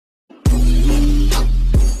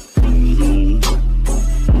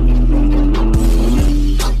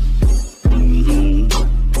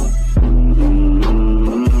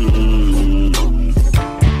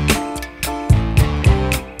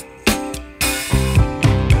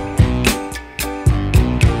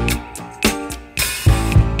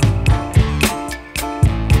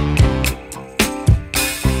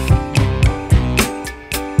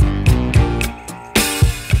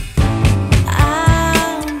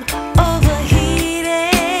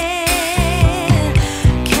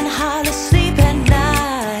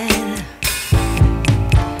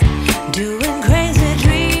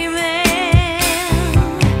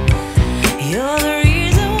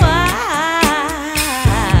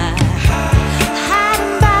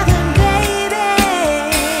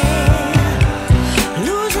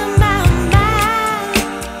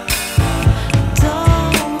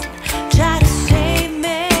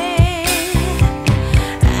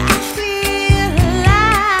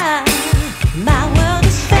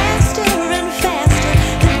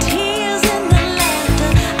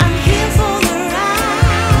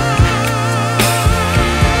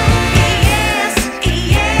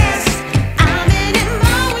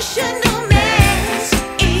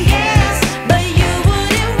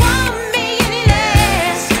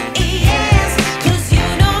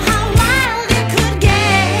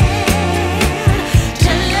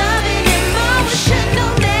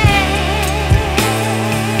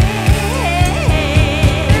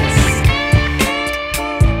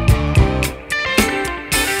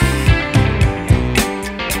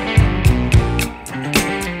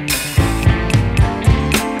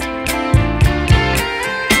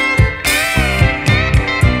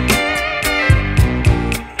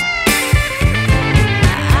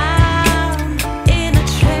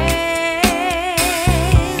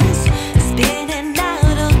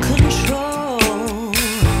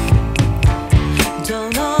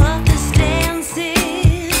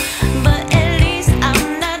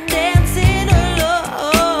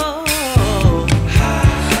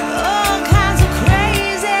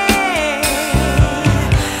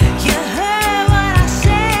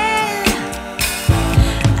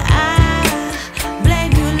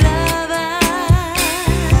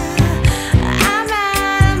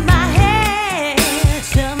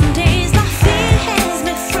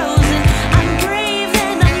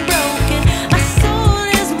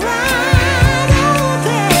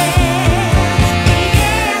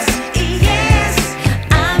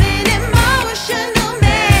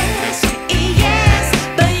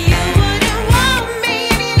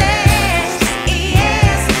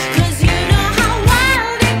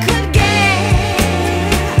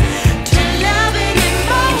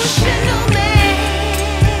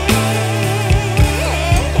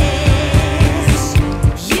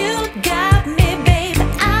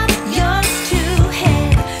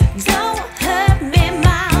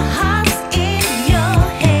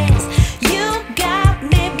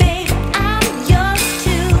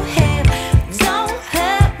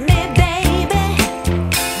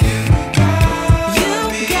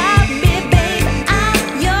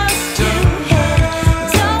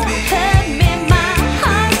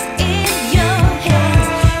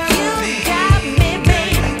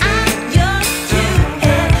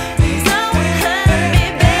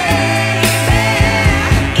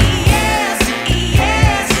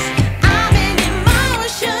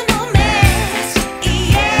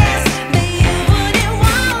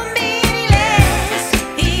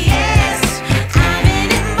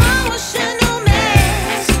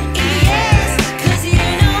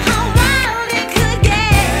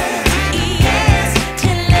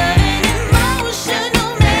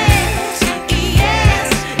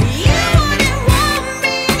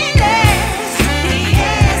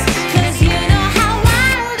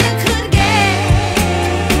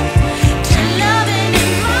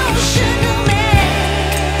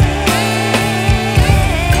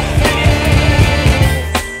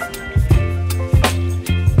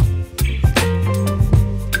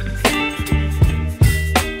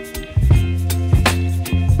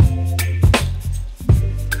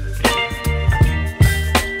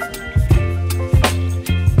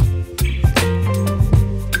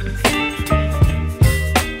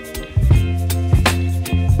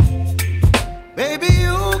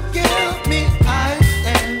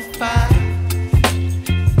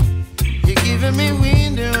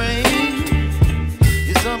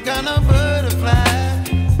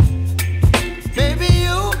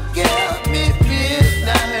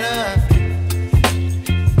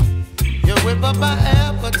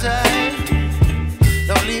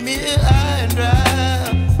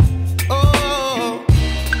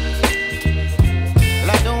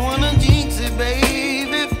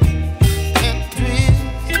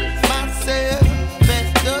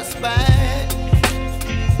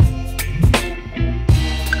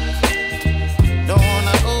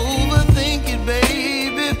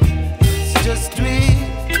just tweet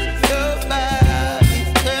your body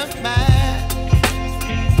and mine.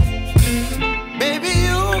 Baby,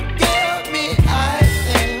 you give me ice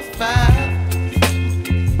and fire.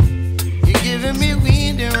 You're giving me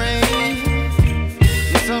wind and rain.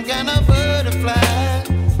 You're some kind of butterfly.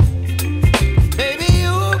 Baby,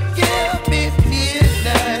 you give me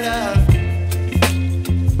midnight.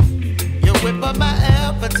 You whip up my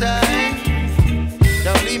appetite.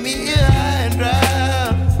 Don't leave me here high and dry.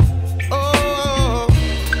 Oh,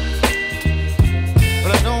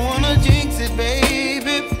 but I don't wanna jinx it,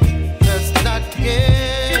 baby. Let's not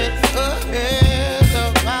get ahead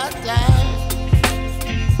of my time.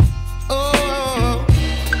 Oh,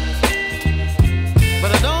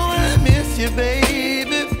 but I don't wanna miss you,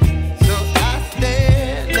 baby. So I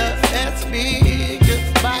stand up and speak just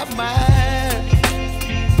my mind.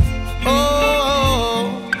 Oh.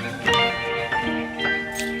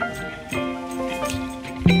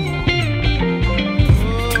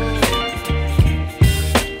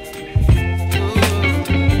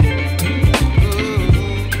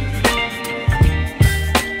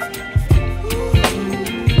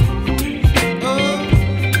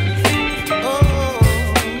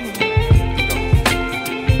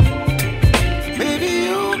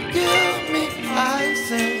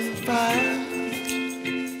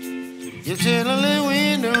 You're chilling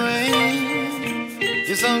wind and rain.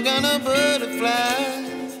 You're some kind of butterfly.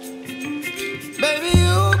 Baby,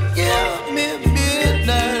 you give me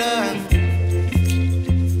midnight.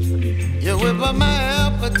 You whip up my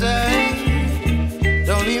appetite.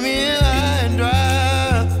 Don't leave me